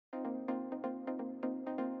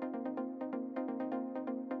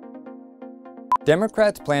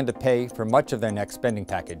Democrats plan to pay for much of their next spending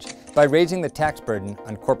package by raising the tax burden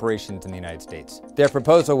on corporations in the United States. Their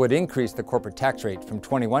proposal would increase the corporate tax rate from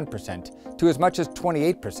 21% to as much as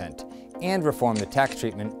 28% and reform the tax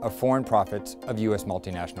treatment of foreign profits of U.S.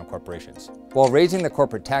 multinational corporations. While raising the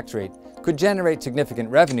corporate tax rate could generate significant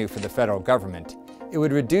revenue for the federal government, it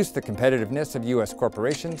would reduce the competitiveness of U.S.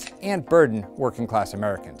 corporations and burden working-class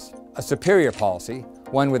Americans. A superior policy,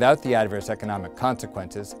 one without the adverse economic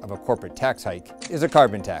consequences of a corporate tax hike, is a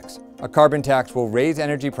carbon tax. A carbon tax will raise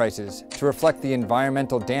energy prices to reflect the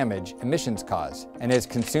environmental damage emissions cause, and as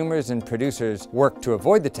consumers and producers work to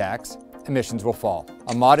avoid the tax, emissions will fall.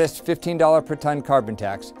 A modest $15 per ton carbon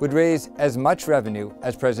tax would raise as much revenue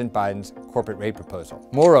as President Biden's corporate rate proposal.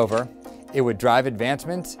 Moreover, it would drive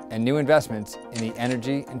advancements and new investments in the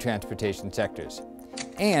energy and transportation sectors.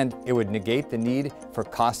 And it would negate the need for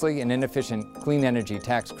costly and inefficient clean energy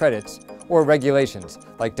tax credits or regulations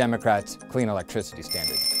like Democrats' clean electricity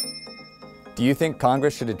standard. Do you think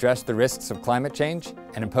Congress should address the risks of climate change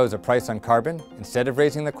and impose a price on carbon instead of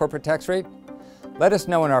raising the corporate tax rate? Let us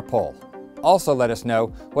know in our poll. Also let us know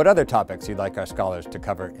what other topics you'd like our scholars to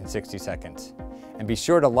cover in 60 seconds. And be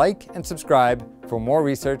sure to like and subscribe for more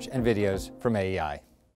research and videos from AEI.